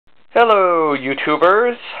Hello,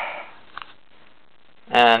 YouTubers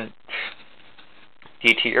and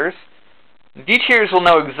D-tiers. D-tiers will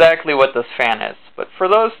know exactly what this fan is, but for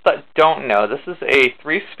those that don't know, this is a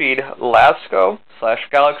 3-speed Lasko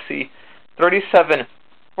 / Galaxy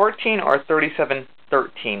 3714 or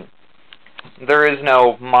 3713. There is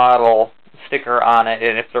no model sticker on it,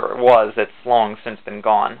 and if there was, it's long since been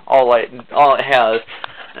gone. All it has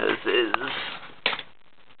is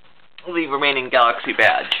the remaining Galaxy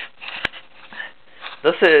badge.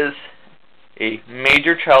 This is a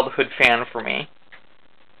major childhood fan for me.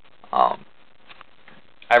 I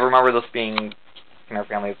remember this being in our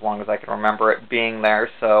family as long as I can remember it being there,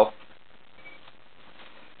 so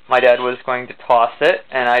my dad was going to toss it,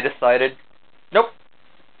 and I decided, nope,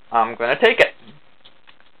 I'm going to take it.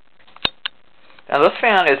 Now this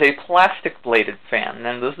fan is a plastic bladed fan,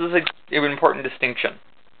 and this is an important distinction.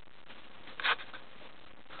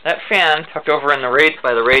 That fan, tucked over in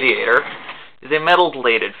by the radiator, is a metal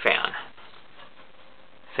bladed fan.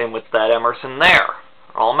 Same with that Emerson there.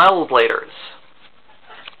 They're all metal bladers.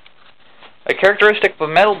 A characteristic of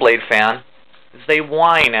a metal blade fan is they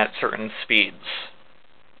whine at certain speeds.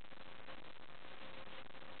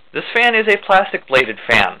 This fan is a plastic bladed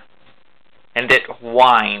fan, and it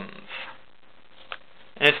whines.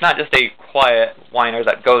 And it's not just a quiet whiner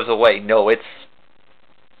that goes away. No, it's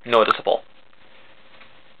noticeable.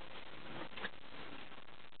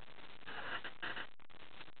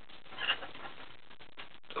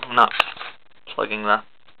 I'm not plugging the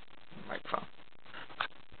microphone.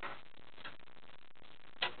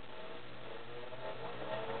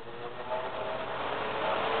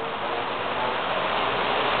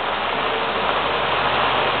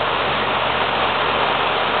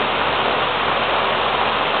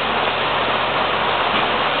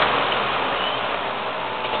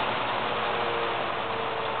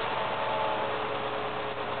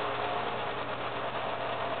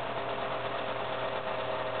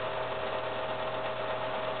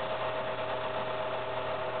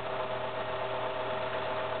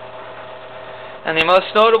 And the most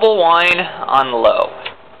notable whine on low.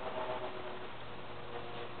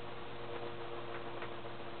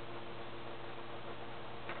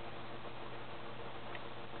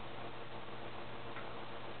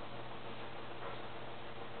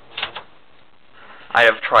 I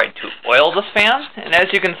have tried to oil this fan, and as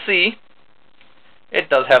you can see, it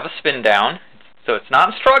does have a spin down, so it's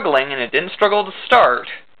not struggling, and it didn't struggle to start.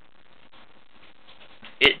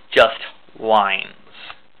 It just whines.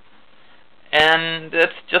 And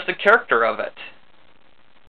it's just a character of it.